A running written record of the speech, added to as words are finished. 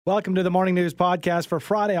Welcome to the Morning News Podcast for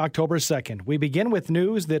Friday, October 2nd. We begin with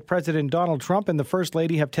news that President Donald Trump and the First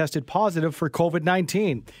Lady have tested positive for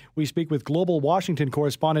COVID-19. We speak with Global Washington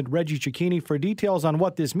correspondent Reggie Cecchini for details on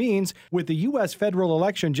what this means with the U.S. federal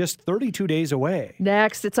election just 32 days away.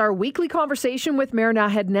 Next, it's our weekly conversation with Mayor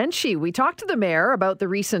Naheed Nenshi. We talked to the mayor about the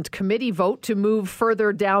recent committee vote to move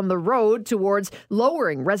further down the road towards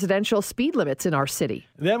lowering residential speed limits in our city.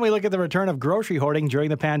 Then we look at the return of grocery hoarding during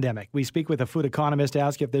the pandemic. We speak with a food economist to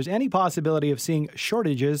ask if there's any possibility of seeing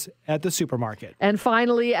shortages at the supermarket. And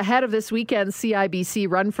finally, ahead of this weekend's CIBC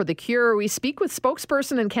Run for the Cure, we speak with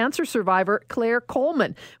spokesperson and cancer survivor Claire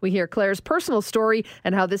Coleman. We hear Claire's personal story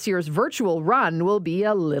and how this year's virtual run will be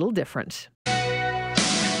a little different.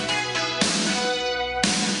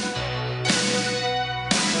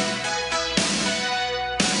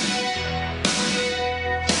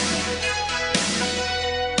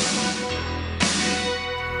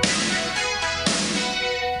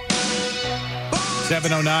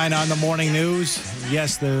 7:09 on the Morning News.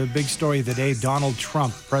 Yes, the big story of the day,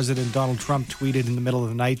 President Donald Trump tweeted in the middle of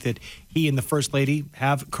the night that he and the First Lady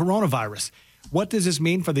have coronavirus. What does this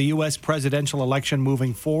mean for the U.S. presidential election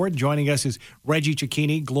moving forward? Joining us is Reggie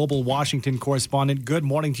Cecchini, Global Washington correspondent. Good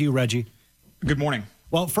morning to you, Reggie. Good morning.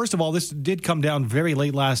 Well, first of all, this did come down very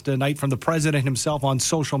late last night from the president himself on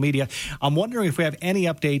social media. I'm wondering if we have any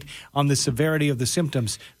update on the severity of the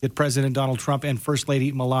symptoms that President Donald Trump and First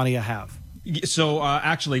Lady Melania have. So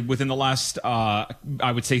actually, within the last, I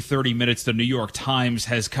would say 30 minutes, the New York Times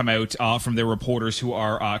has come out from their reporters who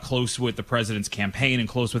are close with the president's campaign and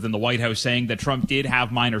close within the White House, saying that Trump did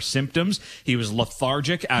have minor symptoms. He was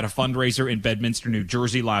lethargic at a fundraiser in Bedminster, New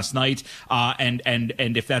Jersey last night. And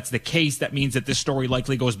if that's the case, that means that this story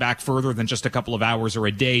likely goes back further than just a couple of hours or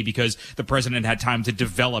a day, because the president had time to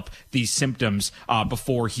develop these symptoms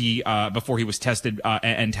before he was tested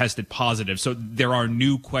and tested positive. So there are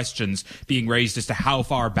new questions being raised as to how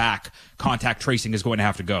far back contact tracing is going to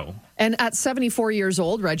have to go. And at 74 years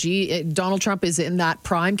old, Reggie, Donald Trump is in that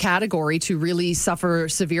prime category to really suffer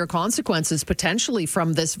severe consequences potentially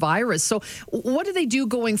from this virus. So what do they do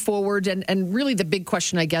going forward? And really the big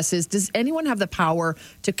question, I guess, is does anyone have the power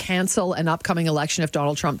to cancel an upcoming election if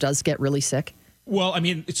Donald Trump does get really sick? Well, I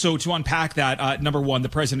mean, so to unpack that, number one, the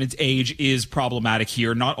president's age is problematic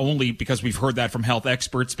here, not only because we've heard that from health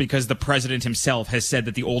experts, because the president himself has said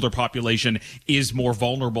that the older population is more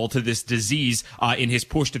vulnerable to this disease in his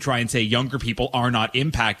push to try and say younger people are not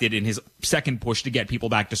impacted in his second push to get people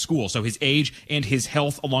back to school. So his age and his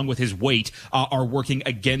health, along with his weight, are working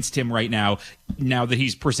against him right now that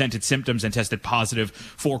he's presented symptoms and tested positive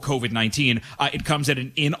for COVID-19. It comes at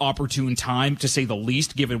an inopportune time, to say the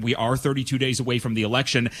least, given we are 32 days away from the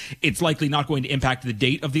election. It's likely not going to impact the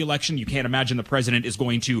date of the election. You can't imagine the president is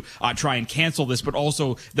going to try and cancel this, but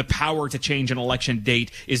also the power to change an election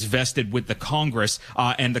date is vested with the Congress,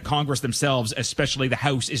 and the Congress themselves, especially the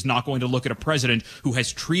House, is not going to look at a president who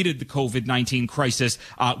has treated the COVID-19 crisis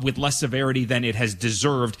with less severity than it has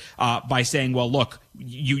deserved by saying, well, look,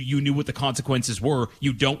 you knew what the consequences were.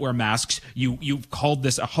 You don't wear masks. You've called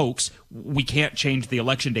this a hoax. We can't change the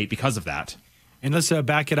election date because of that. And let's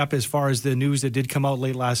back it up as far as the news that did come out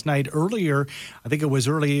late last night. Earlier, I think it was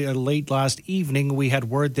late last evening, we had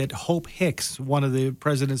word that Hope Hicks, one of the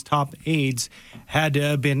president's top aides, had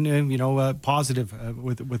been, positive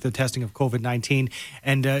with the testing of COVID-19.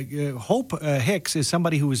 And Hope Hicks is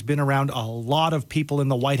somebody who has been around a lot of people in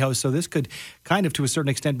the White House. So this could kind of, to a certain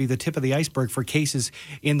extent, be the tip of the iceberg for cases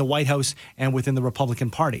in the White House and within the Republican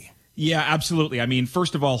Party. Yeah, absolutely. I mean,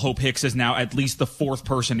 first of all, Hope Hicks is now at least the fourth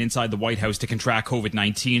person inside the White House to contract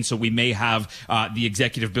COVID-19. So we may have the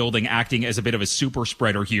executive building acting as a bit of a super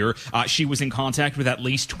spreader here. She was in contact with at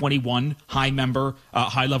least 21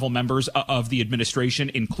 high-level members of the administration,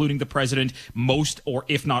 including the president, most or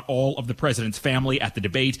if not all of the president's family at the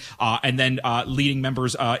debate, and then leading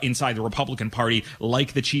members inside the Republican Party,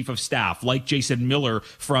 like the chief of staff, like Jason Miller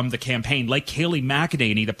from the campaign, like Kayleigh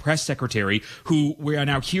McEnany, the press secretary, who we are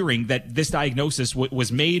now hearing that this diagnosis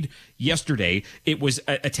was made yesterday. It was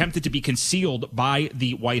attempted to be concealed by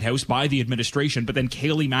the White House, by the administration, but then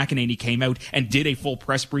Kayleigh McEnany came out and did a full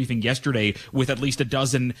press briefing yesterday with at least a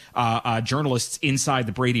dozen journalists inside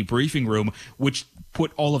the Brady briefing room, which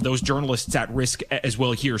put all of those journalists at risk as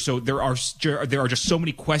well here. So there are just so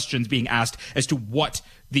many questions being asked as to what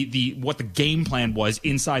what the game plan was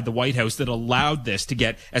inside the White House that allowed this to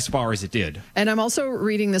get as far as it did. And I'm also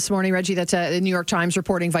reading this morning, Reggie, that the New York Times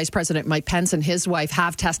reporting Vice President Mike Pence and his wife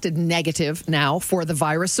have tested negative now for the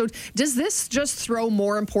virus. So does this just throw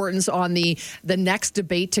more importance on the next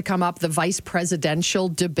debate to come up, the vice presidential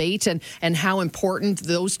debate, and how important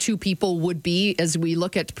those two people would be as we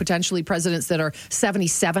look at potentially presidents that are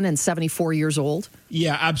 77 and 74 years old?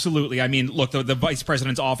 Yeah, absolutely. I mean, look, the vice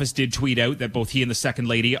president's office did tweet out that both he and the second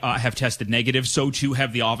lady have tested negative. So too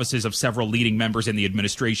have the offices of several leading members in the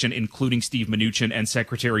administration, including Steve Mnuchin and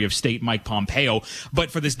Secretary of State Mike Pompeo. But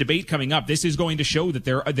for this debate coming up, this is going to show that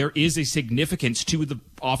there is a significance to the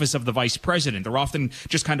office of the vice president. They're often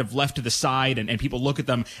just kind of left to the side, and people look at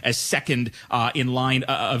them as second in line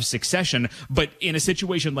of succession. But in a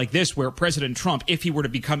situation like this, where President Trump, if he were to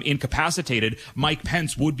become incapacitated, Mike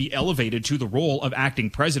Pence would be elevated to the role of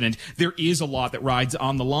acting president. There is a lot that rides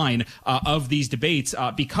on the line of these debates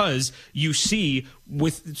because you see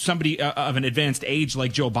with somebody of an advanced age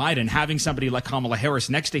like Joe Biden, having somebody like Kamala Harris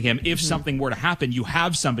next to him, if something were to happen, you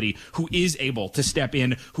have somebody who is able to step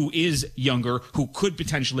in, who is younger, who could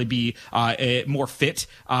potentially be more fit.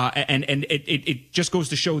 And it just goes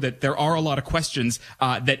to show that there are a lot of questions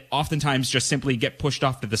that oftentimes just simply get pushed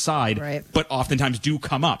off to the side, right, but oftentimes do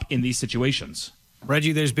come up in these situations.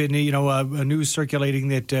 Reggie, there's been a news circulating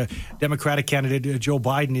that Democratic candidate Joe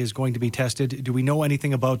Biden is going to be tested. Do we know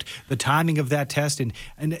anything about the timing of that test and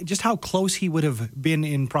just how close he would have been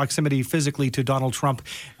in proximity physically to Donald Trump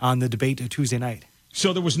on the debate Tuesday night?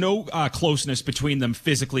 So there was no closeness between them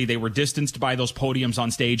physically. They were distanced by those podiums on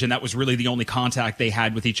stage, and that was really the only contact they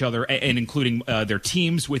had with each other, and including their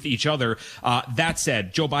teams with each other. That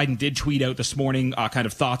said, Joe Biden did tweet out this morning kind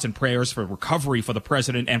of thoughts and prayers for recovery for the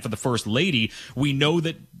president and for the first lady. We know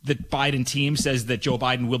that the Biden team says that Joe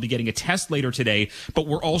Biden will be getting a test later today, but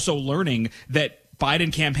we're also learning that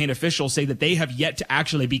Biden campaign officials say that they have yet to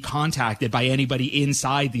actually be contacted by anybody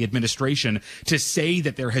inside the administration to say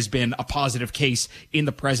that there has been a positive case in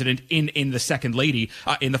the president, in the second lady,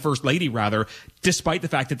 in the first lady rather, despite the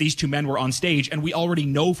fact that these two men were on stage. And we already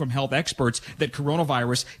know from health experts that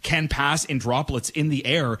coronavirus can pass in droplets in the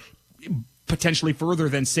air potentially further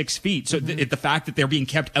than 6 feet. So the fact that they're being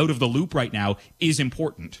kept out of the loop right now is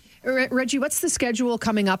important. Reggie, what's the schedule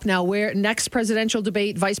coming up now? Where next presidential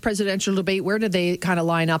debate, vice presidential debate, where do they kind of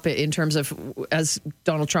line up in terms of as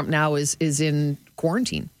Donald Trump now is in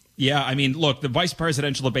quarantine? Yeah, I mean, look, the vice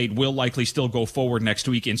presidential debate will likely still go forward next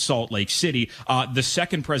week in Salt Lake City. The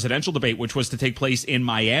second presidential debate, which was to take place in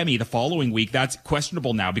Miami the following week, that's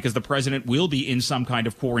questionable now because the president will be in some kind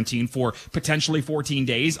of quarantine for potentially 14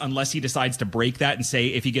 days unless he decides to break that and say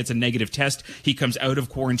if he gets a negative test, he comes out of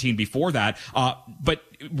quarantine before that. But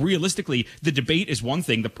realistically, the debate is one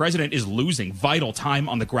thing. The president is losing vital time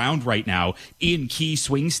on the ground right now in key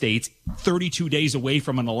swing states, 32 days away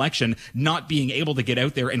from an election, not being able to get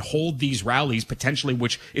out there and hold these rallies, potentially,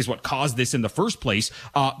 which is what caused this in the first place.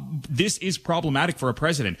 This is problematic for a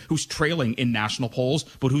president who's trailing in national polls,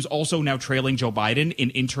 but who's also now trailing Joe Biden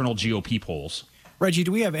in internal GOP polls. Reggie,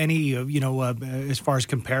 do we have any, as far as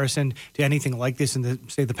comparison to anything like this in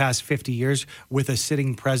the past 50 years with a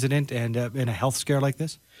sitting president and in a health scare like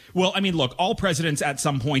this? Well, I mean, look, all presidents at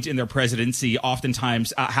some point in their presidency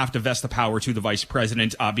oftentimes have to vest the power to the vice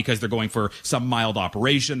president because they're going for some mild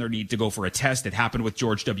operation. They need to go for a test. It happened with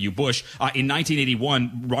George W. Bush. In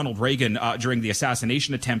 1981, Ronald Reagan, during the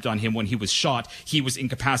assassination attempt on him when he was shot, he was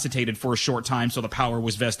incapacitated for a short time, so the power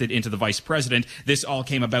was vested into the vice president. This all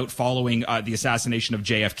came about following the assassination of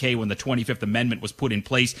JFK when the 25th Amendment was put in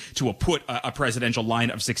place to put a presidential line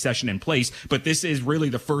of succession in place. But this is really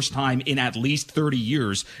the first time in at least 30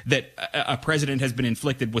 years that a president has been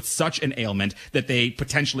inflicted with such an ailment that they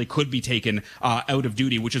potentially could be taken out of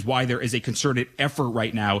duty, which is why there is a concerted effort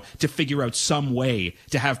right now to figure out some way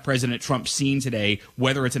to have President Trump seen today,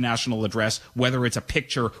 whether it's a national address, whether it's a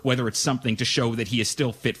picture, whether it's something to show that he is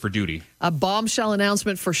still fit for duty. A bombshell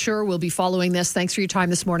announcement for sure. We'll be following this. Thanks for your time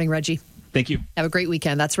this morning, Reggie. Thank you. Have a great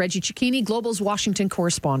weekend. That's Reggie Cecchini, Global's Washington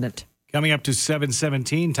correspondent. Coming up to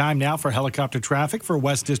 7:17, time now for helicopter traffic for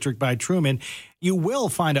West District by Truman. You will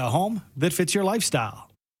find a home that fits your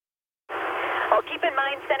lifestyle. Well, keep in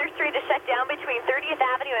mind, Center Street is shut down between 30th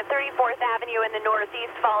Avenue and 34th Avenue in the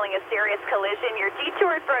northeast following a serious collision. You're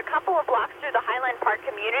detoured for a couple of blocks through the Highland Park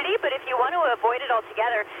community, but if you want to avoid it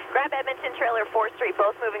altogether, grab Edmonton Trail or 4th Street,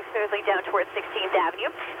 both moving smoothly down towards 16th Avenue.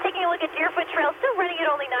 Taking a look at Deerfoot Trail, still running at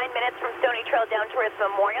only 9 minutes from Stony Trail down towards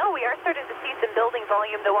Memorial. We are starting to see some building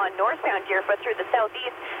volume, though, on northbound Deerfoot through the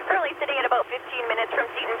southeast. Currently sitting at about 15 minutes from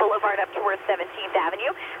Seton Boulevard up towards 17th Avenue.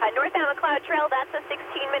 Northbound McLeod Trail, that's a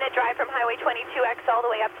 16-minute drive from Highway 22X all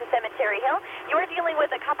the way up to Cemetery Hill. You are dealing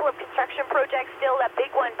with a couple of construction projects still, that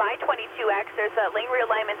big one by 22X. There's lane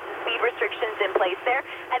realignments and speed restrictions in place there.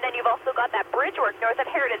 And then you've also got that bridge work north of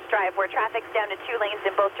Heritage Drive where traffic's down to 2 lanes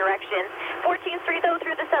in both directions. 14th Street, though,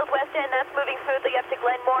 through the southwest end, that's moving smoothly up to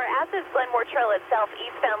Glenmore, as is Glenmore Trail itself.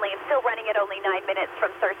 Eastbound lane still running at only 9 minutes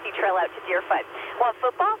from Cersei Trail out to Deerfoot. Want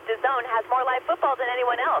football? DAZN has more live football than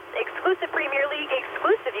anyone else. Exclusive Premier League,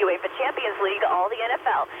 exclusive UEFA Champions League, all the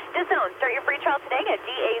NFL. DAZN, start your free trial today at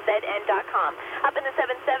DAZN.com. Up in the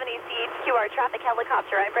 770 CHQR traffic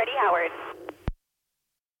helicopter, I'm Freddie Howard.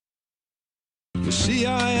 You see,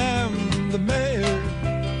 I am the mayor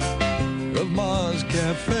of Mars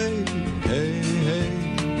Cafe. Hey,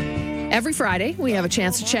 hey. Every Friday, we have a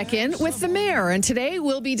chance to check in with the mayor. And today,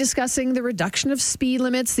 we'll be discussing the reduction of speed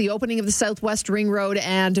limits, the opening of the Southwest Ring Road,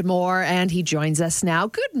 and more. And he joins us now.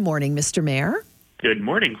 Good morning, Mr. Mayor. Good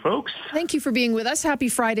morning, folks. Thank you for being with us. Happy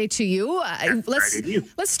Friday to you.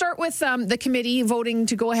 Let's start with the committee voting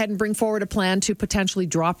to go ahead and bring forward a plan to potentially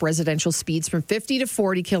drop residential speeds from 50 to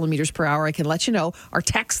 40 kilometers per hour. I can let you know our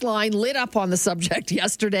text line lit up on the subject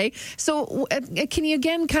yesterday. So can you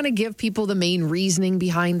again kind of give people the main reasoning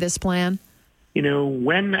behind this plan? You know,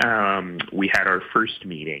 when we had our first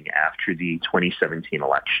meeting after the 2017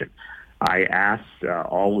 election, I asked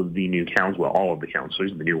all of the new all of the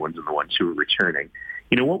councillors, the new ones and the ones who were returning,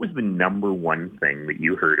 you know, what was the number one thing that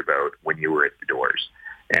you heard about when you were at the doors?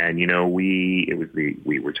 And, you know, we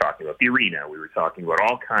were talking about the arena. We were talking about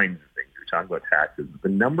all kinds of things. We were talking about taxes. The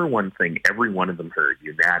number one thing every one of them heard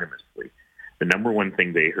unanimously, the number one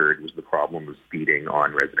thing they heard was the problem of speeding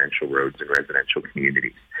on residential roads and residential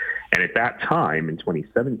communities. And at that time, in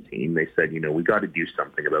 2017, they said, you know, we got to do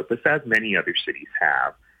something about this, as many other cities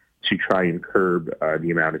have, to try and curb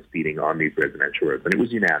the amount of speeding on these residential roads. And it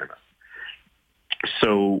was unanimous.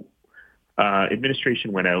 So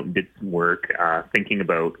administration went out and did some work thinking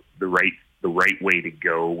about the right way to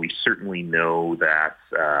go. We certainly know that,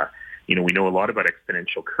 we know a lot about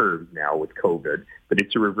exponential curves now with COVID, but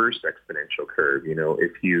it's a reverse exponential curve. You know,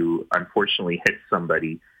 if you unfortunately hit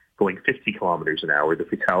somebody going 50 kilometers an hour, the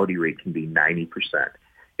fatality rate can be 90%.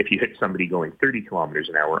 If you hit somebody going 30 kilometers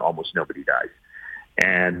an hour, almost nobody dies.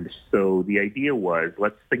 And so the idea was,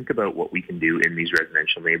 let's think about what we can do in these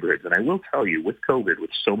residential neighborhoods. And I will tell you, with COVID, with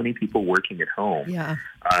so many people working at home,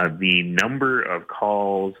 the number of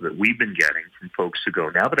calls that we've been getting from folks who go,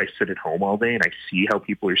 now that I sit at home all day and I see how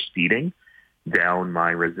people are speeding down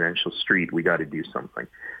my residential street, we got to do something.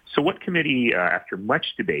 So what committee, after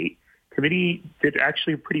much debate, committee did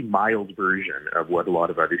actually a pretty mild version of what a lot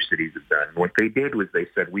of other cities have done. What they did was they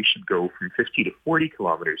said we should go from 50 to 40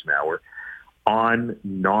 kilometers an hour on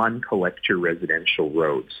non-collector residential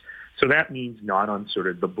roads. So that means not on sort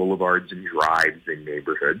of the boulevards and drives in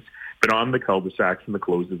neighborhoods, but on the cul-de-sacs and the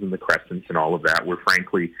closes and the crescents and all of that, where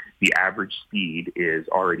frankly the average speed is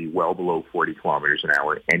already well below 40 kilometers an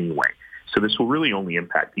hour anyway. So this will really only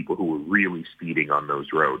impact people who are really speeding on those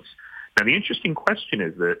roads. Now, the interesting question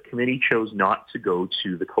is that committee chose not to go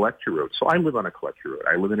to the collector road. So I live on a collector road.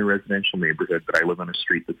 I live in a residential neighborhood, but I live on a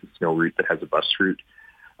street that's a snow route that has a bus route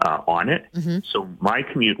on it. Mm-hmm. So my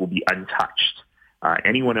commute will be untouched.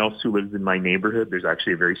 Anyone else who lives in my neighborhood, there's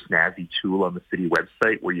actually a very snazzy tool on the city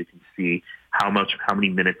website where you can see how many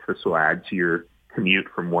minutes this will add to your commute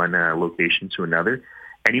from one location to another.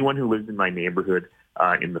 Anyone who lives in my neighborhood,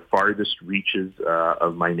 in the farthest reaches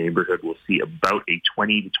of my neighborhood, will see about a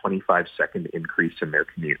 20 to 25 second increase in their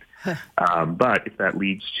commute. But if that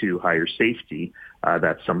leads to higher safety,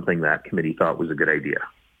 that's something that committee thought was a good idea.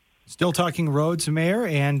 Still talking roads, Mayor,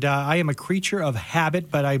 and I am a creature of habit,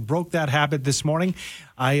 but I broke that habit this morning.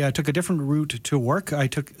 I took a different route to work. I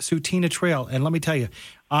took Sutina Trail, and let me tell you,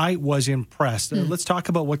 I was impressed. Let's talk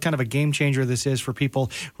about what kind of a game changer this is for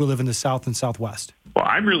people who live in the South and Southwest. Well,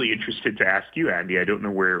 I'm really interested to ask you, Andy. I don't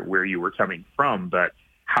know where you were coming from, but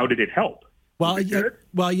how did it help? Well,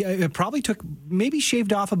 it probably took, maybe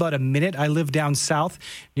shaved off about a minute. I live down south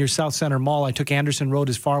near South Center Mall. I took Anderson Road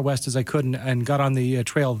as far west as I could and got on the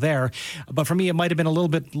trail there. But for me, it might have been a little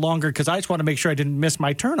bit longer because I just want to make sure I didn't miss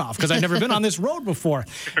my turnoff because I've never been on this road before.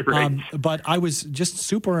 Right. But I was just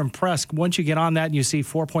super impressed. Once you get on that and you see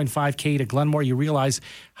 4.5K to Glenmore, you realize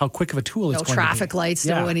how quick of a tool it's going to be. No traffic lights,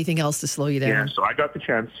 no anything else to slow you down. Yeah, so I got the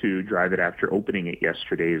chance to drive it after opening it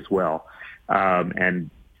yesterday as well.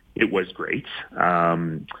 And it was great.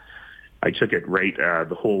 I took it right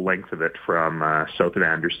the whole length of it from south of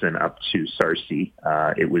Anderson up to Cersei.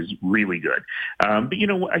 It was really good. But you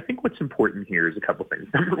know, I think what's important here is a couple things.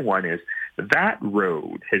 Number one is that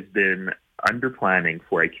road has been under planning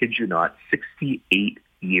for, I kid you not, 68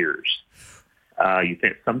 years. You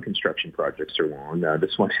think some construction projects are long.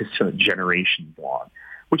 This one is generations long,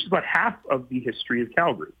 which is about half of the history of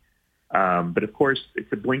Calgary. But of course,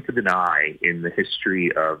 it's a blink of an eye in the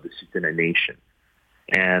history of the Tsuut'ina Nation.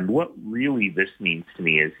 And what really this means to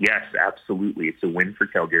me is, yes, absolutely, it's a win for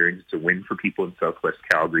Calgarians. It's a win for people in Southwest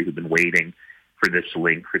Calgary who've been waiting for this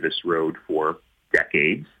link, for this road for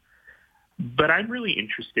decades. But I'm really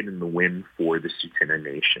interested in the win for the Tsuut'ina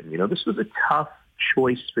Nation. You know, this was a tough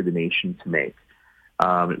choice for the nation to make.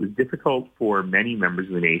 It was difficult for many members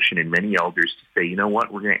of the nation and many elders to say, you know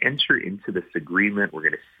what, we're going to enter into this agreement. We're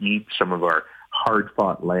going to cede some of our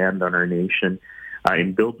hard-fought land on our nation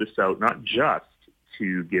and build this out, not just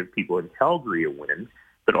to give people in Calgary a win,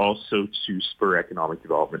 but also to spur economic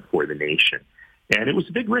development for the nation. And it was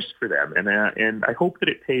a big risk for them, and I hope that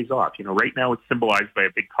it pays off. You know, right now it's symbolized by a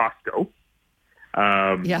big Costco,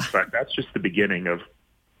 but that's just the beginning of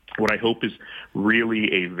what I hope is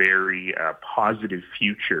really a very positive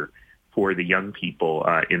future for the young people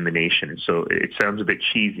in the nation. So it sounds a bit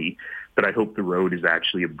cheesy, but I hope the road is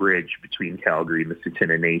actually a bridge between Calgary and the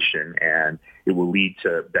Tsuut'ina Nation, and it will lead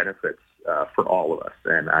to benefits for all of us.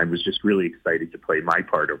 And I was just really excited to play my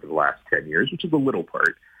part over the last 10 years, which is a little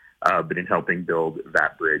part, but in helping build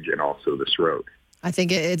that bridge and also this road. I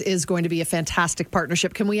think it is going to be a fantastic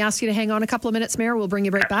partnership. Can we ask you to hang on a couple of minutes, Mayor? We'll bring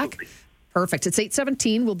you right back. Perfect. It's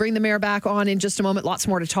 8:17. We'll bring the mayor back on in just a moment. Lots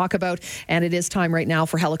more to talk about. And it is time right now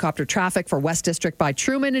for helicopter traffic for West District by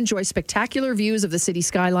Truman. Enjoy spectacular views of the city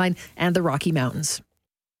skyline and the Rocky Mountains.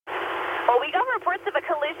 Well, we got reports of a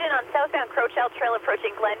collision on southbound Crowchell Trail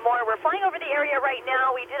approaching Glenmore. We're flying over the area right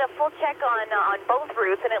now. We did a full check on both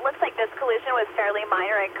routes, and it looks like this collision was fairly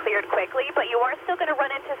minor and cleared quickly, but you are still going to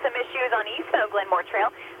run into some issues on eastbound Glenmore Trail.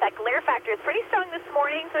 That glare factor is pretty strong this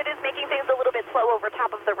morning, so it is making things a little bit slow over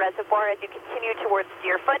top of the reservoir as you continue towards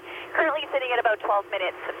Deerfoot. Currently sitting at about 12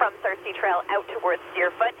 minutes from Thirsty Trail out towards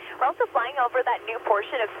Deerfoot. We're also flying over that new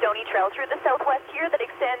portion of Stony Trail through the southwest here that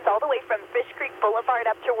extends all the way from Fish Creek Boulevard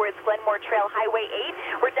up towards Glenmore Trail Highway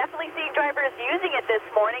 8. We're definitely seeing drivers using it this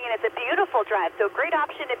morning, and it's a beautiful drive, so a great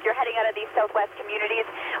option if you're heading out of these southwest communities.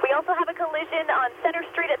 We also have a collision on Center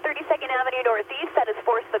Street at 32nd Avenue Northeast that has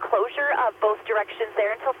forced the closure of both directions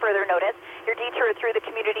there until further notice. Your detour through the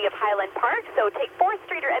community of Highland Park, so take 4th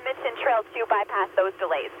Street or Edmonton Trail to bypass those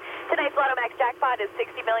delays. Tonight's Lotto Max jackpot is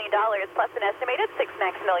 $60 million plus an estimated $6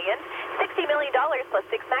 Max Millions. $60 million plus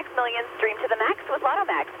 $6 Max Millions. Dream to the max with Lotto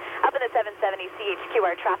Max. Up in the 770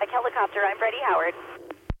 CHQR traffic helicopter, I'm Freddie Howard.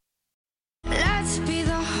 Let's be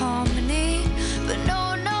the harmony, but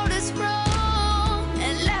no notice wrong,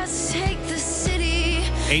 and let's take the city.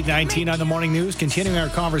 8:19 on the morning news. Continuing our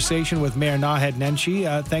conversation with Mayor Naheed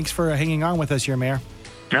Nenshi. Thanks for hanging on with us here, Mayor.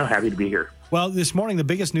 No, happy to be here. Well, this morning, the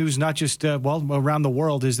biggest news, not just, around the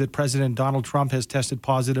world, is that President Donald Trump has tested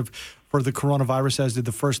positive for the coronavirus, as did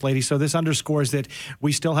the First Lady. So this underscores that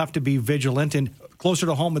we still have to be vigilant. And closer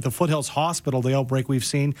to home at the Foothills Hospital, the outbreak we've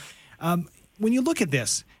seen. When you look at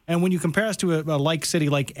this, and when you compare us to a like city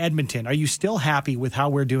like Edmonton, are you still happy with how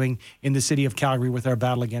we're doing in the city of Calgary with our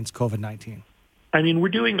battle against COVID-19? I mean, we're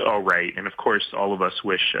doing all right. And of course, all of us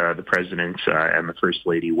wish the president and the First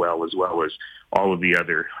Lady well as all of the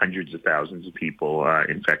other hundreds of thousands of people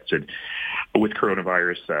infected with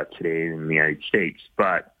coronavirus today in the United States.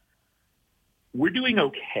 But we're doing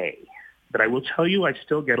okay. But I will tell you, I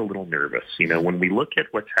still get a little nervous. You know, when we look at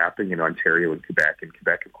what's happening in Ontario and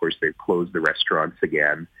Quebec, of course, they've closed the restaurants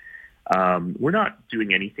again. We're not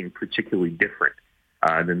doing anything particularly different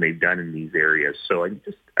than they've done in these areas. So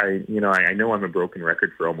I know I'm a broken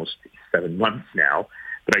record for almost 7 months now,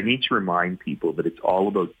 but I need to remind people that it's all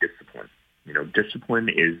about discipline. You know, discipline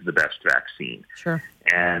is the best vaccine. Sure.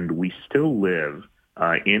 And we still live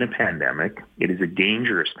in a pandemic. It is a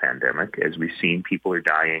dangerous pandemic, as we've seen. People are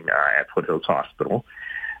dying at Foothills Hospital,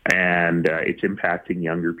 and it's impacting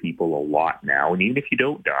younger people a lot now. And even if you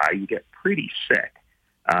don't die, you get pretty sick.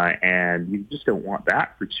 And you just don't want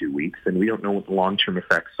that for 2 weeks, and we don't know what the long-term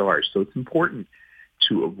effects are. So it's important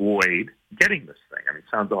to avoid getting this thing. I mean, it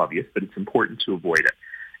sounds obvious, but it's important to avoid it.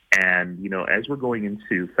 And, you know, as we're going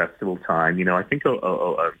into festival time, you know, I think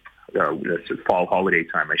it's fall holiday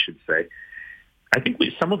time, I should say, I think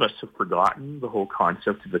some of us have forgotten the whole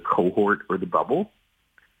concept of the cohort or the bubble.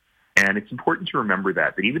 And it's important to remember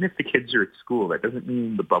that even if the kids are at school, that doesn't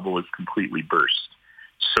mean the bubble is completely burst.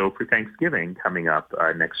 So for Thanksgiving coming up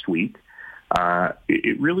next week,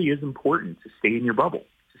 it really is important to stay in your bubble,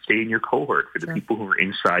 to stay in your cohort for the people who are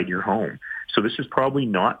inside your home. So this is probably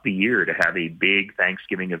not the year to have a big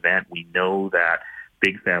Thanksgiving event. We know that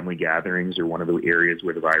big family gatherings are one of the areas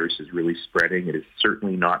where the virus is really spreading. It is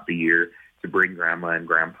certainly not the year to bring grandma and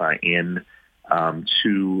grandpa in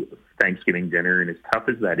to Thanksgiving dinner. And as tough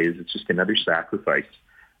as that is, it's just another sacrifice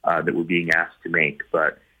that we're being asked to make.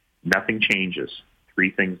 But nothing changes.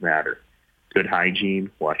 3 things matter. Good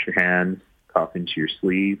hygiene, wash your hands, cough into your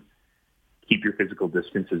sleeve, keep your physical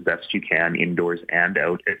distance as best you can, indoors and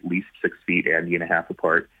out, at least 6 feet and a half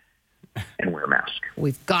apart, and wear a mask.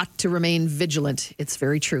 We've got to remain vigilant. It's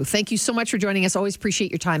very true. Thank you so much for joining us. Always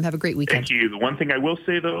appreciate your time. Have a great weekend. Thank you. The one thing I will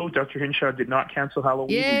say, though, Dr. Hinshaw did not cancel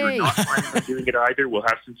Halloween. Yay. We were not planning on doing it either. We'll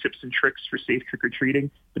have some tips and tricks for safe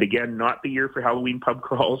trick-or-treating. But again, not the year for Halloween pub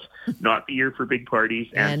crawls, not the year for big parties.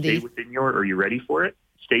 And Andy. stay within your, are you ready for it?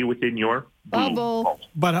 Stay within your bubble.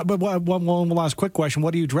 But one last quick question.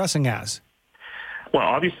 What are you dressing as? Well,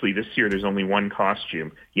 obviously, this year there's only one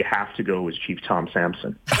costume. You have to go as Chief Tom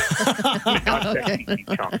Sampson. Not Deputy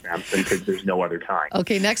Chief Tom Sampson, because there's no other time.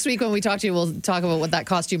 Okay, next week when we talk to you, we'll talk about what that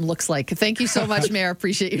costume looks like. Thank you so much, Mayor.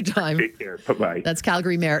 Appreciate your time. Take care. Bye-bye. That's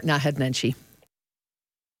Calgary Mayor Naheed Nenshi.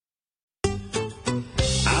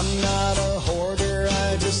 I'm not a hoarder,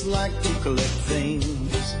 I just like to collect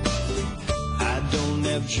things. I don't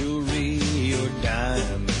have jewelry or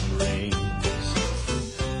diamond rings.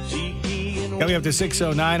 Coming up to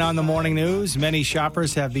 6:09 on the morning news, many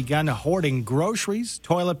shoppers have begun hoarding groceries,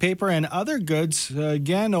 toilet paper, and other goods,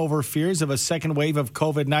 again, over fears of a second wave of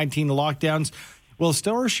COVID-19 lockdowns. Will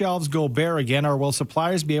store shelves go bare again, or will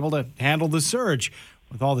suppliers be able to handle the surge?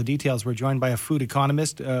 With all the details, we're joined by a food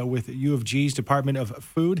economist with U of G's Department of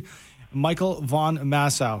Food, Michael Von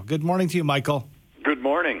Massow. Good morning to you, Michael. Good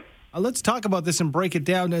morning. Let's talk about this and break it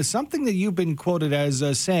down. Something that you've been quoted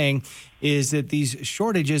as saying is that these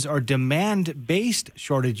shortages are demand-based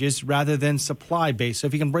shortages rather than supply-based. So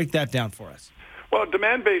if you can break that down for us. Well,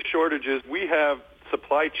 demand-based shortages, we have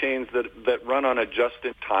supply chains that run on a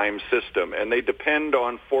just-in-time system, and they depend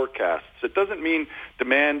on forecasts. It doesn't mean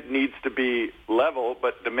demand needs to be level,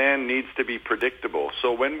 but demand needs to be predictable.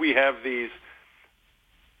 So when we have these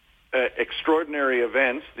extraordinary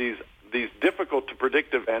events, these difficult to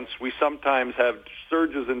predict events, we sometimes have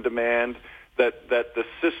surges in demand that the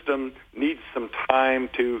system needs some time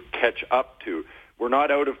to catch up to. We're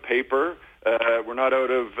not out of paper. We're not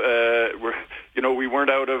out of, we weren't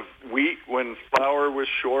out of wheat when flour was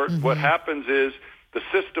short. Mm-hmm. What happens is the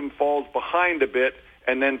system falls behind a bit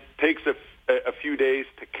and then takes a few days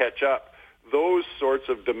to catch up. Those sorts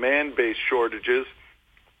of demand-based shortages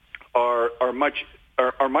are much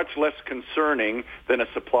less concerning than a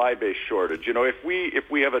supply-based shortage. You know, if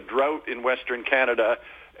we have a drought in Western Canada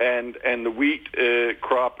and the wheat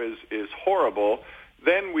crop is horrible,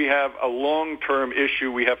 then we have a long-term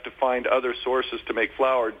issue. We have to find other sources to make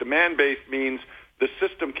flour. Demand-based means the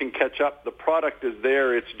system can catch up. The product is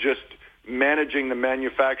there. It's just managing the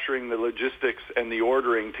manufacturing, the logistics, and the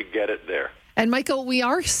ordering to get it there. And Michael, we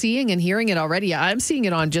are seeing and hearing it already. I'm seeing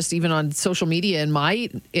it on just even on social media in my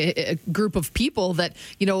group of people that,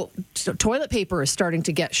 toilet paper is starting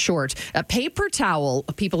to get short. Paper towel,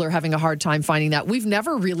 people are having a hard time finding that. We've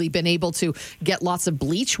never really been able to get lots of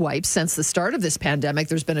bleach wipes since the start of this pandemic.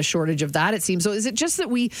 There's been a shortage of that, it seems. So is it just that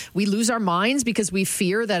we lose our minds because we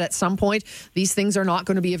fear that at some point these things are not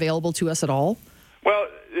going to be available to us at all? Well,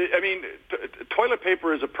 I mean, toilet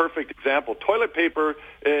paper is a perfect example. Toilet paper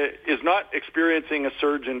is not experiencing a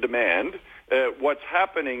surge in demand. What's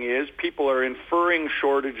happening is people are inferring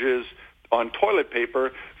shortages on toilet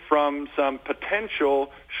paper from some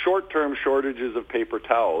potential short-term shortages of paper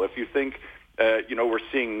towel. If you think, we're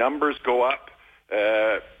seeing numbers go up,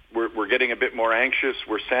 we're getting a bit more anxious,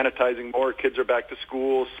 we're sanitizing more, kids are back to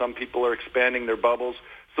school, some people are expanding their bubbles.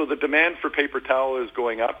 So the demand for paper towel is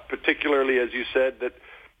going up, particularly, as you said, that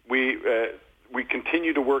we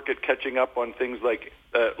continue to work at catching up on things like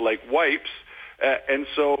wipes, and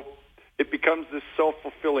so it becomes this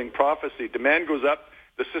self-fulfilling prophecy. Demand goes up,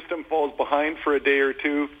 the system falls behind for a day or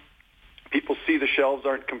two. People see the shelves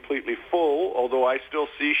aren't completely full, although I still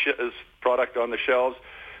see product on the shelves.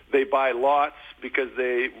 They buy lots because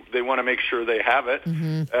they want to make sure they have it.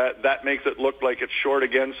 Mm-hmm. That makes it look like it's short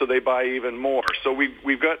again, so they buy even more. So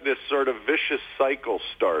we've got this sort of vicious cycle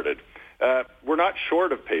started. We're not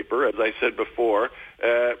short of paper, as I said before.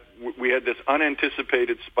 We had this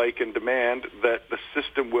unanticipated spike in demand that the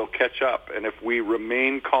system will catch up. And if we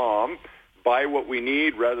remain calm, buy what we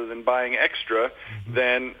need rather than buying extra, mm-hmm.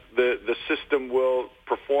 then the system will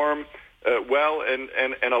perform well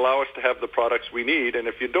and allow us to have the products we need. And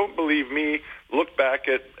if you don't believe me, look back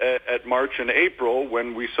at March and April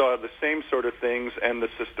when we saw the same sort of things and the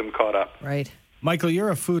system caught up. Right. Michael, you're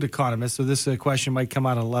a food economist, so this question might come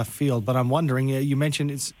out of left field, but I'm wondering, you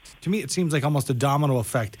mentioned, to me it seems like almost a domino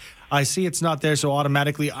effect. I see it's not there, so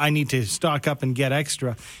automatically I need to stock up and get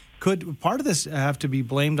extra. Could part of this have to be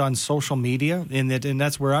blamed on social media? And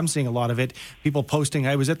that's where I'm seeing a lot of it. People posting,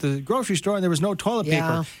 I was at the grocery store and there was no toilet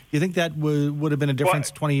paper. You think that would have been a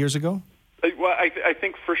difference 20 years ago? Well, I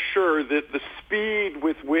think for sure that the speed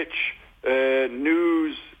with which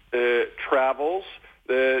news travels,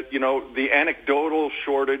 the anecdotal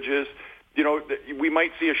shortages, we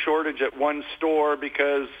might see a shortage at one store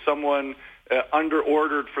because someone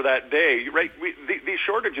under-ordered for that day, right? These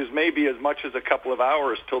shortages may be as much as a couple of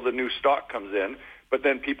hours till the new stock comes in, but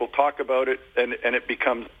then people talk about it and it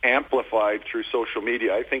becomes amplified through social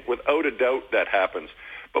media. I think without a doubt that happens.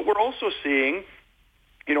 But we're also seeing,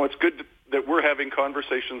 it's good that we're having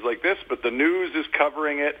conversations like this, but the news is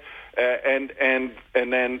covering it, and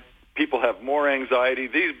then people have more anxiety.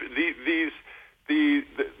 The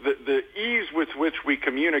ease with which we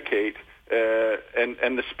communicate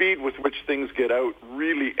and the speed with which things get out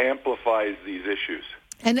really amplifies these issues.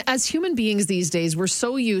 And as human beings these days, we're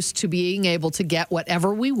so used to being able to get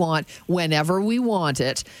whatever we want, whenever we want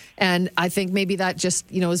it. And I think maybe that just,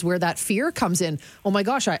 is where that fear comes in. Oh my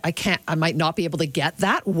gosh, I might not be able to get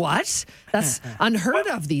that. What? That's unheard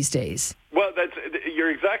of these days. Well,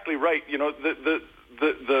 you're exactly right.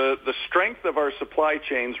 The strength of our supply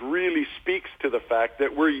chains really speaks to the fact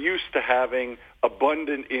that we're used to having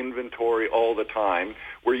abundant inventory all the time.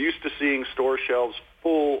 We're used to seeing store shelves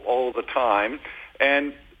full all the time.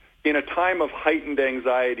 And in a time of heightened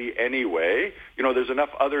anxiety anyway, there's enough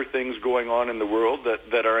other things going on in the world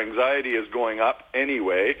that our anxiety is going up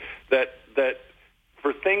anyway, that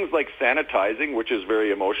for things like sanitizing, which is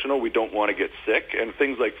very emotional, we don't want to get sick, and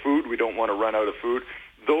things like food, we don't want to run out of food,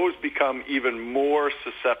 those become even more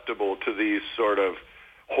susceptible to these sort of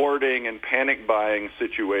hoarding and panic buying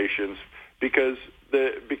situations because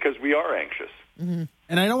we are anxious. Mm-hmm.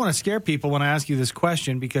 And I don't want to scare people when I ask you this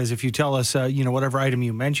question, because if you tell us, whatever item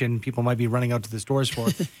you mentioned, people might be running out to the stores for.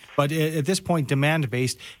 But at this point,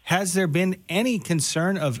 demand-based, has there been any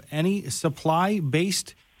concern of any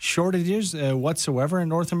supply-based shortages whatsoever in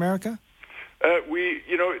North America?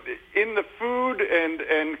 In the food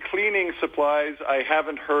and cleaning supplies, I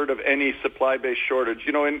haven't heard of any supply-based shortage.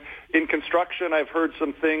 In construction, I've heard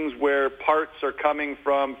some things where parts are coming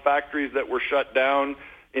from factories that were shut down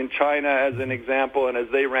in China, as an example, and as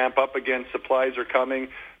they ramp up again, supplies are coming.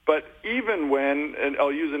 But even when, and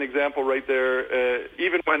I'll use an example right there,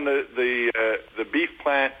 even when the beef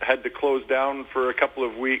plant had to close down for a couple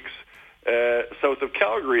of weeks south of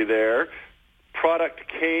Calgary there, product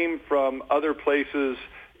came from other places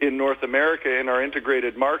in North America in our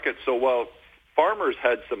integrated market. So while farmers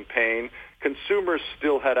had some pain, consumers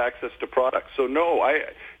still had access to products. So no,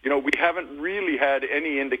 we haven't really had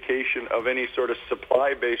any indication of any sort of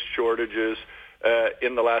supply-based shortages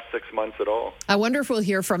in the last 6 months at all. I wonder if we'll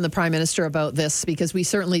hear from the Prime Minister about this, because we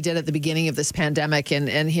certainly did at the beginning of this pandemic, and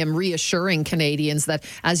him reassuring Canadians that,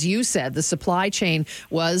 as you said, the supply chain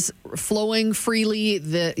was flowing freely.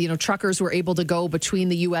 The truckers were able to go between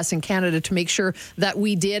the U.S. and Canada to make sure that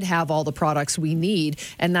we did have all the products we need,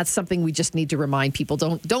 and that's something we just need to remind people.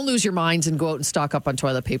 Don't lose your minds and go out and stock up on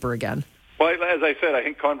toilet paper again. Well, as I said, I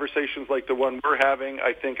think conversations like the one we're having,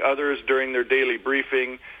 I think others during their daily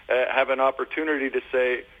briefing have an opportunity to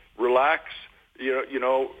say, relax,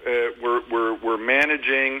 we're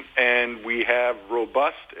managing, and we have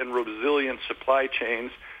robust and resilient supply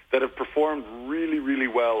chains that have performed really, really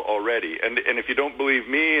well already. And if you don't believe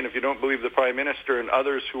me, and if you don't believe the Prime Minister and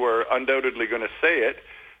others who are undoubtedly going to say it,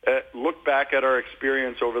 look back at our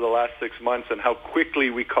experience over the last 6 months and how quickly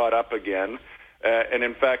we caught up again. And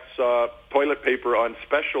in fact saw toilet paper on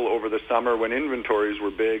special over the summer when inventories were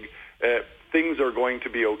big. Things are going to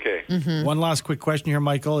be okay. Mm-hmm. One last quick question here,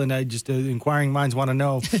 Michael, and inquiring minds want to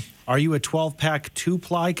know, are you a 12-pack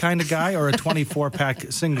 2-ply kind of guy or a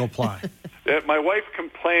 24-pack single-ply? My wife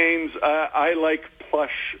complains I like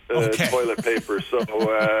plush toilet paper, so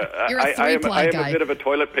I am a bit of a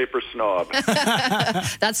toilet paper snob.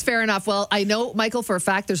 That's fair enough. Well, I know, Michael, for a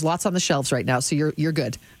fact there's lots on the shelves right now, so you're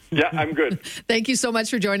good. Yeah, I'm good. Thank you so much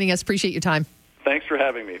for joining us. Appreciate your time. Thanks for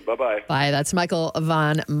having me. Bye-bye. Bye. That's Michael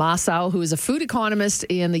Van Massow, who is a food economist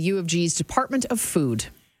in the U of G's Department of Food.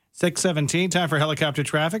 6:17, time for helicopter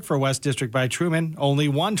traffic for West District by Truman. Only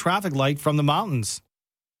one traffic light from the mountains.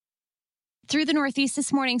 Through the Northeast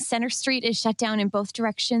this morning, Center Street is shut down in both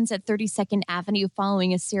directions at 32nd Avenue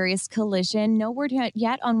following a serious collision. No word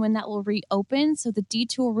yet on when that will reopen, so the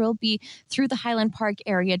detour will be through the Highland Park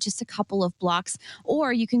area, just a couple of blocks.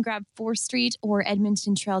 Or you can grab 4th Street or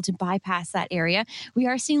Edmonton Trail to bypass that area. We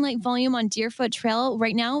are seeing light volume on Deerfoot Trail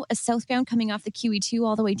right now, a southbound coming off the QE2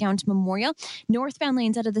 all the way down to Memorial. Northbound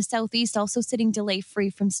lanes out of the southeast also sitting delay-free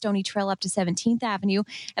from Stony Trail up to 17th Avenue.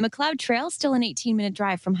 And McLeod Trail, still an 18-minute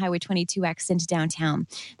drive from Highway 22X into downtown.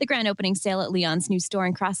 The grand opening sale at Leon's new store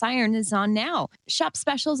in Cross Iron is on now. Shop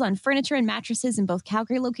specials on furniture and mattresses in both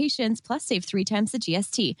Calgary locations, plus save 3 times the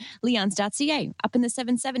GST. Leons.ca. Up in the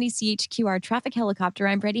 770 CHQR traffic helicopter,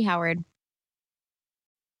 I'm Brady Howard.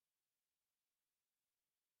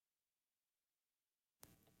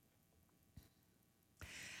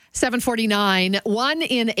 7:49. 1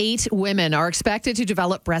 in 8 women are expected to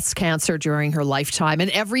develop breast cancer during her lifetime.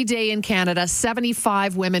 And every day in Canada,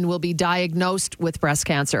 75 women will be diagnosed with breast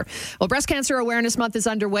cancer. Well, Breast Cancer Awareness Month is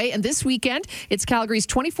underway. And this weekend, it's Calgary's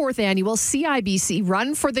 24th annual CIBC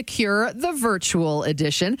Run for the Cure, the virtual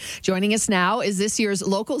edition. Joining us now is this year's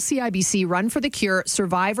local CIBC Run for the Cure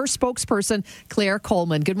survivor spokesperson, Claire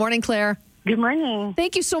Coleman. Good morning, Claire. Good morning.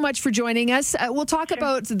 Thank you so much for joining us. We'll talk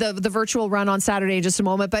about the virtual run on Saturday in just a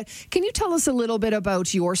moment, but can you tell us a little bit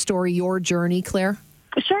about your story, your journey, Claire?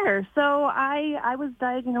 Sure. So I was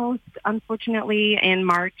diagnosed, unfortunately, in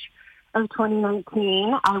March of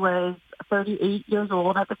 2019. I was 38 years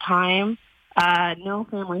old at the time. No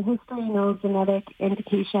family history, no genetic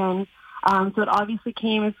indication. So it obviously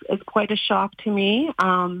came as quite a shock to me.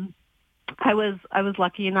 I was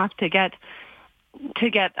lucky enough to get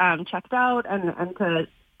checked out and to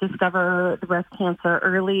discover the breast cancer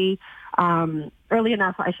early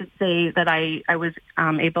enough, I should say, that I was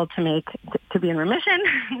able to be in remission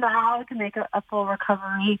now, to make a full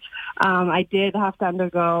recovery. I did have to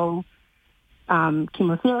undergo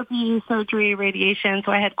chemotherapy, surgery, radiation,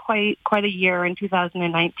 so I had quite a year in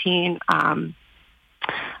 2019. But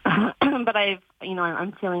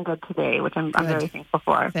I'm feeling good today, which I'm very thankful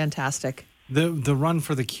for. Fantastic. The Run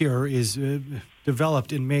for the Cure is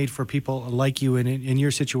developed and made for people like you in your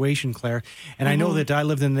situation, Claire. And I know that I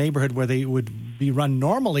lived in a neighborhood where they would be run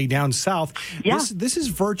normally down south. Yeah. This is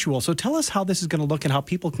virtual. So tell us how this is going to look and how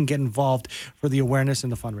people can get involved for the awareness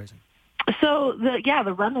and the fundraising. So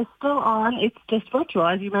the run is still on. It's just virtual,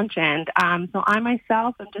 as you mentioned. So I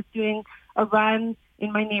myself am just doing a run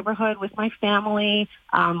in my neighborhood with my family.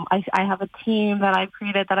 I have a team that I've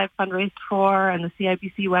created that I've fundraised for, and the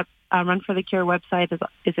CIBC Run for the Cure website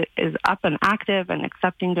is up and active and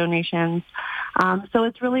accepting donations. So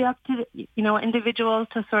it's really up to individuals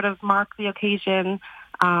to sort of mark the occasion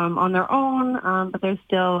on their own, but there's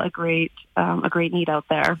still a great need out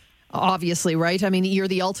there. Obviously, right? I mean, you're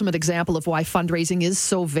the ultimate example of why fundraising is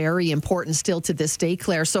so very important still to this day,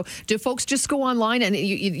 Claire. So do folks just go online and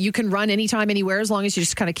you can run anytime, anywhere, as long as you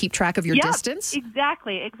just kind of keep track of your distance?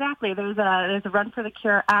 Exactly. There's a Run for the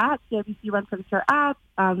Cure app, CIBC Run for the Cure app.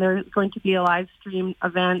 There's going to be a live stream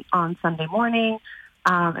event on Sunday morning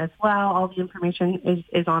as well. All the information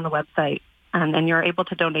is on the website. And you're able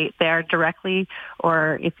to donate there directly,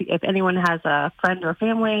 or if anyone has a friend or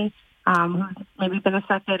family who's maybe been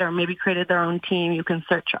affected or maybe created their own team, you can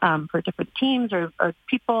search for different teams or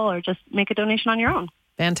people, or just make a donation on your own.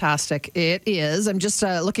 Fantastic. It is. I'm just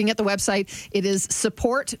looking at the website. It is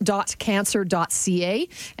support.cancer.ca,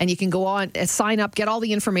 and you can go on, sign up, get all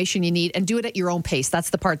the information you need, and do it at your own pace. That's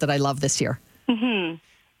the part that I love this year. Mm-hmm.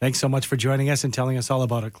 Thanks so much for joining us and telling us all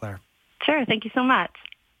about it, Claire. Sure. Thank you so much.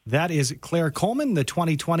 That is Claire Coleman, the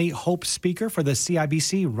 2020 Hope Speaker for the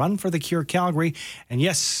CIBC Run for the Cure Calgary. And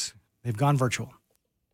yes, they've gone virtual.